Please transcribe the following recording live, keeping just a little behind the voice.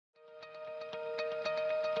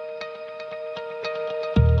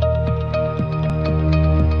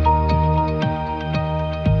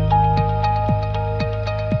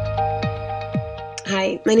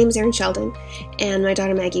My name is Erin Sheldon, and my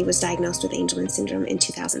daughter Maggie was diagnosed with Angelman syndrome in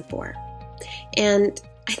 2004. And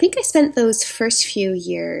I think I spent those first few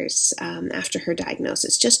years after her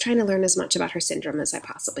diagnosis just trying to learn as much about her syndrome as I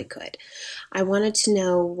possibly could. I wanted to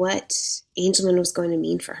know what Angelman was going to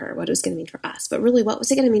mean for her, what it was going to mean for us, but really what was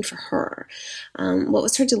it going to mean for her? What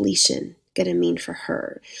was her deletion going to mean for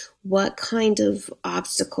her? What kind of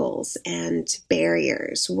obstacles and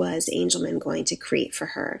barriers was Angelman going to create for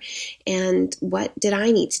her? And what did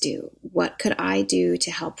I need to do? What could I do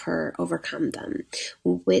to help her overcome them?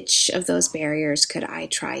 Which of those barriers could I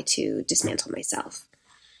try to dismantle myself?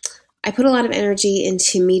 I put a lot of energy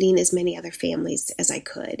into meeting as many other families as I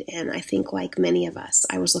could, and I think like many of us,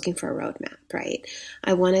 I was looking for a roadmap, right?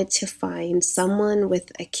 I wanted to find someone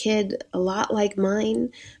with a kid a lot like mine,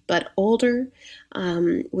 but older,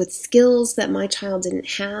 with skills that my child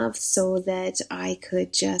didn't have so that I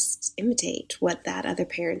could just imitate what that other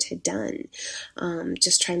parent had done.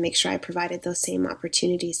 Just try and make sure I provided those same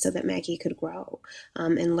opportunities so that Maggie could grow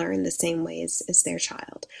and learn the same ways as their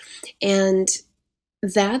child. And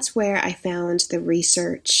that's where I found the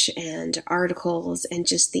research and articles and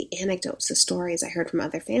just the anecdotes, the stories I heard from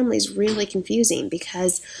other families really confusing,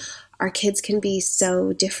 because our kids can be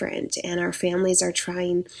so different and our families are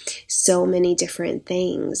trying so many different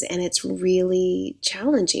things, and it's really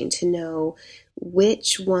challenging to know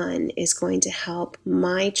which one is going to help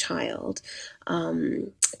my child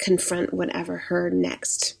confront whatever her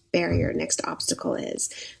next barrier, next obstacle is,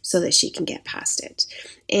 so that she can get past it.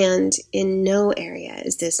 And in no area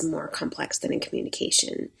is this more complex than in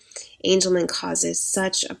communication. Angelman causes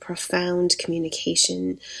such a profound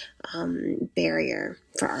communication barrier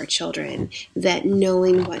for our children that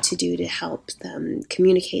knowing what to do to help them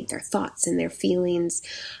communicate their thoughts and their feelings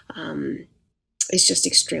is just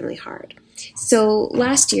extremely hard. So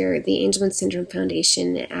last year, the Angelman Syndrome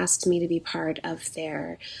Foundation asked me to be part of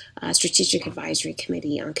their Strategic Advisory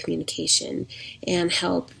Committee on Communication and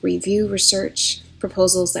help review research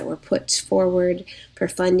proposals that were put forward for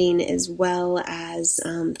funding, as well as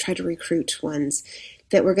try to recruit ones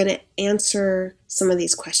that were going to answer some of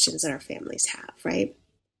these questions that our families have, right?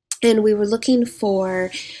 And we were looking for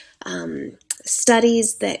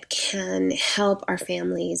studies that can help our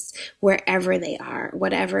families wherever they are,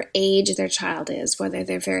 whatever age their child is, whether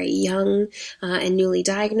they're very young and newly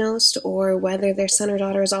diagnosed, or whether their son or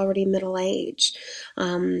daughter is already middle age.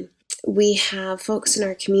 We have folks in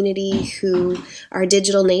our community who are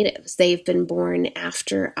digital natives. They've been born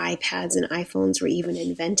after iPads and iPhones were even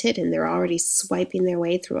invented, and they're already swiping their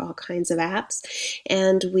way through all kinds of apps.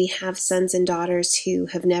 And we have sons and daughters who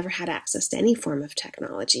have never had access to any form of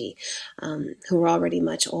technology, who are already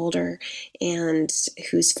much older, and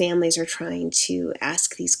whose families are trying to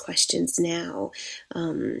ask these questions now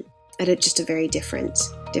at just a very different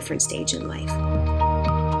stage in life.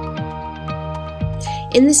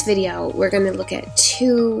 In this video, we're going to look at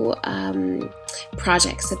two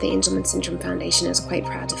projects that the Angelman Syndrome Foundation is quite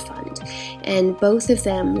proud to fund. And both of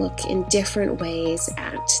them look in different ways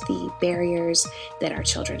at the barriers that our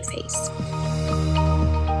children face.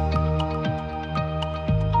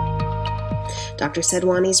 Dr.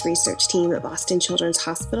 Sedwani's research team at Boston Children's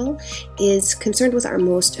Hospital is concerned with our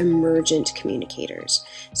most emergent communicators.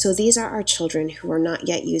 So these are our children who are not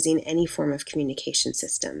yet using any form of communication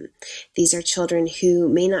system. These are children who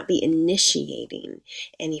may not be initiating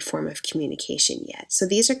any form of communication yet. So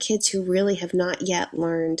these are kids who really have not yet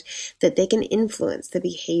learned that they can influence the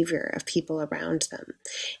behavior of people around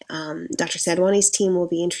them. Dr. Sedwani's team will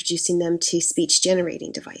be introducing them to speech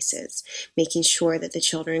generating devices, making sure that the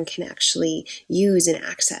children can actually use and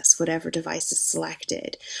access whatever device is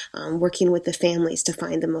selected, working with the families to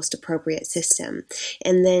find the most appropriate system,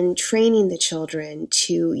 and then training the children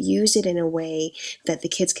to use it in a way that the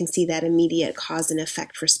kids can see that immediate cause and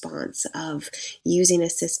effect response of using a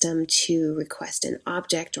system to request an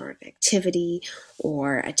object or an activity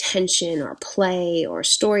or attention or play or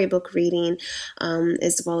storybook reading,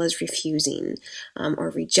 as well as refusing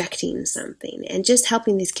or rejecting something, and just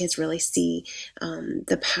helping these kids really see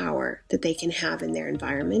the power that they can have in their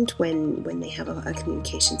environment when they have a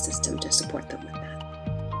communication system to support them with that.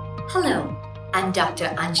 Hello, I'm Dr.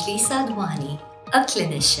 Anjali Sadhwani, a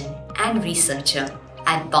clinician and researcher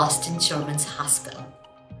at Boston Children's Hospital.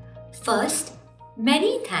 First,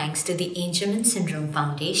 many thanks to the Angelman Syndrome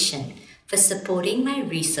Foundation for supporting my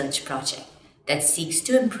research project that seeks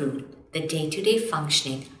to improve the day-to-day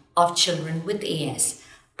functioning of children with AS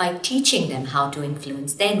by teaching them how to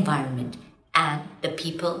influence their environment and the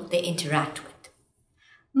people they interact with.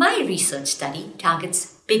 My research study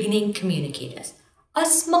targets beginning communicators, a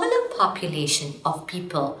smaller population of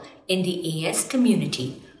people in the AS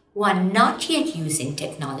community who are not yet using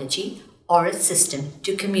technology or a system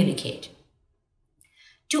to communicate.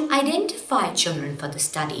 To identify children for the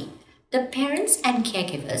study, the parents and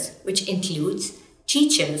caregivers, which includes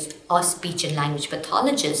teachers or speech and language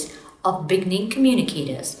pathologists of beginning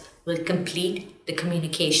communicators, will complete the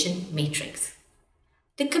communication matrix.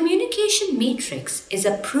 The communication matrix is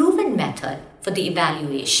a proven method for the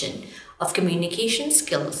evaluation of communication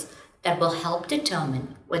skills that will help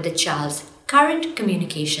determine where the child's current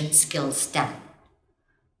communication skills stand.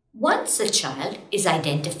 Once a child is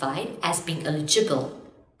identified as being eligible,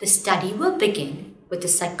 the study will begin with the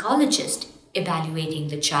psychologist evaluating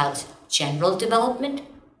the child's general development,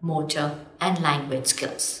 motor, and language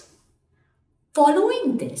skills.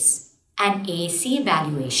 Following this, an AAC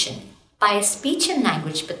evaluation by a speech and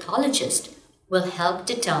language pathologist will help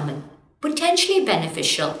determine potentially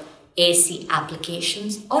beneficial AAC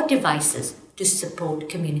applications or devices to support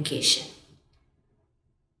communication.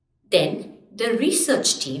 Then, the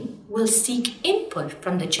research team will seek input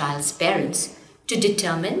from the child's parents to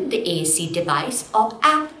determine the AAC device or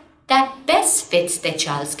app that best fits their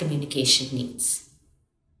child's communication needs.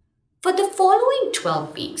 For the following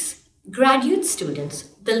 12 weeks, graduate students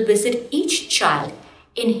will visit each child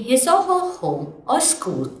in his or her home or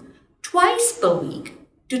school twice per week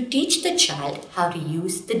to teach the child how to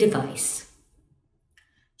use the device.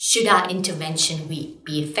 Should our intervention be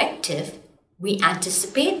effective, we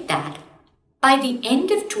anticipate that by the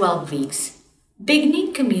end of 12 weeks,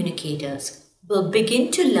 beginning communicators will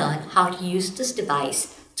begin to learn how to use this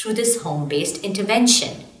device through this home-based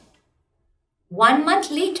intervention. 1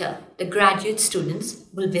 month later, the graduate students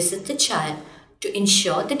will visit the child to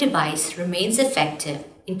ensure the device remains effective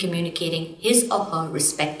in communicating his or her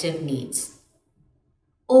respective needs.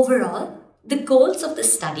 Overall, the goals of the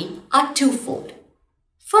study are twofold.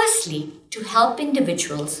 Firstly, to help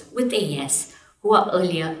individuals with AS who are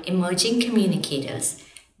earlier emerging communicators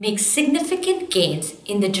make significant gains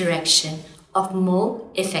in the direction of more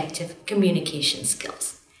effective communication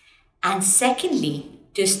skills. And secondly,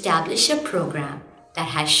 to establish a program that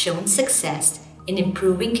has shown success in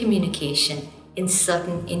improving communication in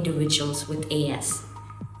certain individuals with AS.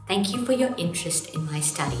 Thank you for your interest in my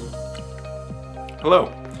study.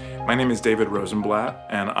 Hello, my name is David Rosenblatt,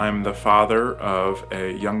 and I'm the father of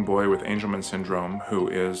a young boy with Angelman syndrome who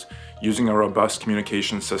is using a robust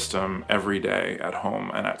communication system every day at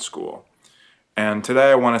home and at school. And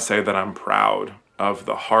today I want to say that I'm proud of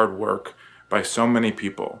the hard work by so many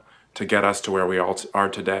people to get us to where we all are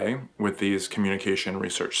today with these communication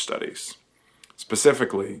research studies.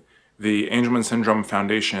 Specifically, the Angelman Syndrome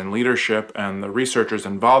Foundation leadership and the researchers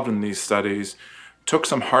involved in these studies took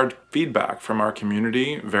some hard feedback from our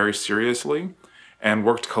community very seriously and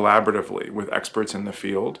worked collaboratively with experts in the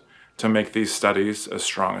field to make these studies as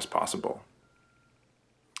strong as possible.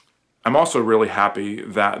 I'm also really happy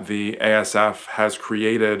that the ASF has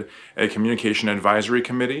created a Communication Advisory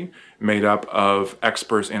Committee made up of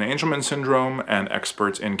experts in Angelman syndrome and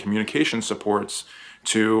experts in communication supports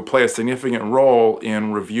to play a significant role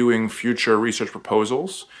in reviewing future research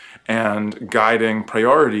proposals and guiding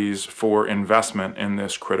priorities for investment in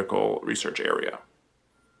this critical research area.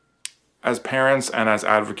 As parents and as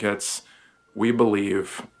advocates, we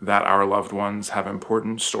believe that our loved ones have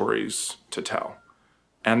important stories to tell,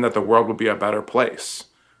 and that the world will be a better place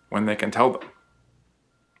when they can tell them.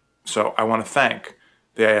 So I want to thank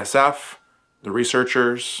the ASF, the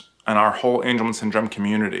researchers, and our whole Angelman syndrome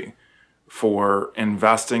community for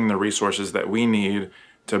investing the resources that we need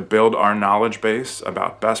to build our knowledge base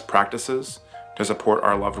about best practices to support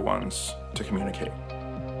our loved ones to communicate.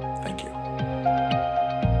 Thank you.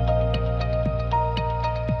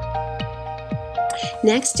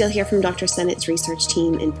 Next, you'll hear from Dr. Sennett's research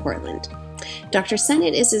team in Portland. Dr.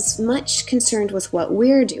 Sennott is as much concerned with what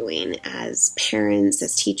we're doing as parents,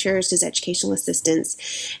 as teachers, as educational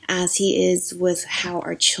assistants, as he is with how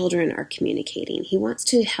our children are communicating. He wants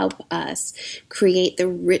to help us create the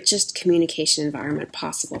richest communication environment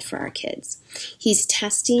possible for our kids. He's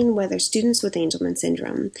testing whether students with Angelman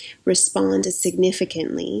syndrome respond as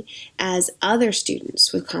significantly as other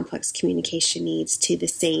students with complex communication needs to the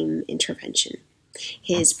same intervention.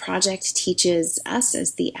 His project teaches us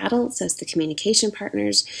as the adults, as the communication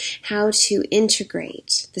partners, how to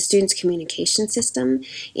integrate the student's communication system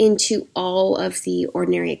into all of the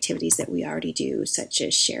ordinary activities that we already do, such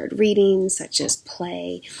as shared reading, such as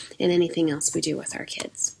play, and anything else we do with our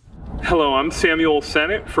kids. Hello, I'm Samuel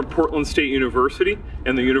Sennott from Portland State University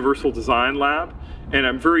and the Universal Design Lab, and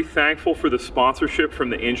I'm very thankful for the sponsorship from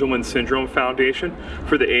the Angelman Syndrome Foundation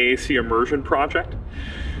for the AAC Immersion project.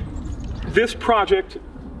 This project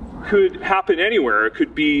could happen anywhere. It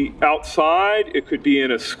could be outside, it could be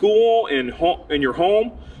in a school, in your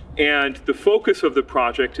home, and the focus of the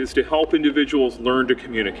project is to help individuals learn to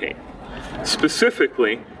communicate.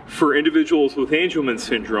 Specifically, for individuals with Angelman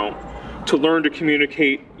syndrome, to learn to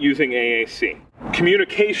communicate using AAC.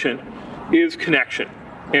 Communication is connection,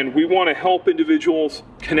 and we want to help individuals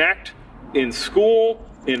connect in school,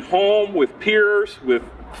 in home, with peers, with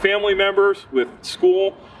family members, with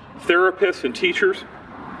school, therapists, and teachers.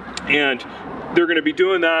 And they're going to be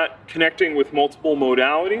doing that, connecting with multiple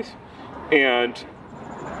modalities. And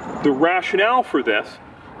the rationale for this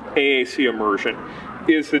AAC immersion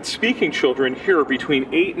is that speaking children hear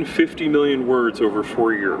between 8 and 50 million words over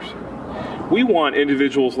 4 years. We want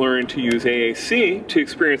individuals learning to use AAC to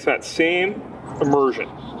experience that same immersion.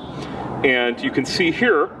 And you can see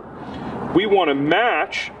here, we want to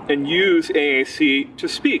match and use AAC to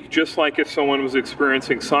speak, just like if someone was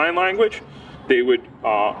experiencing sign language, they would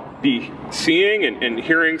be seeing and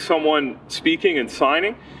hearing someone speaking and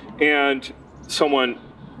signing, and someone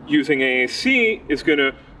using AAC is going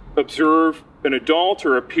to observe an adult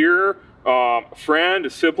or a peer, a friend, a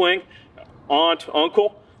sibling, aunt,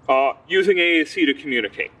 uncle, using AAC to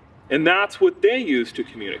communicate. And that's what they use to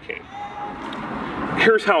communicate.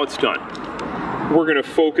 Here's how it's done. We're going to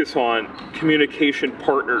focus on communication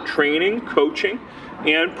partner training, coaching,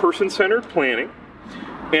 and person-centered planning.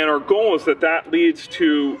 And our goal is that that leads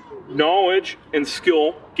to knowledge and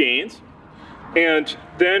skill gains. And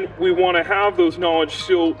then we want to have those knowledge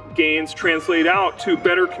skill gains translate out to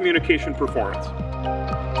better communication performance.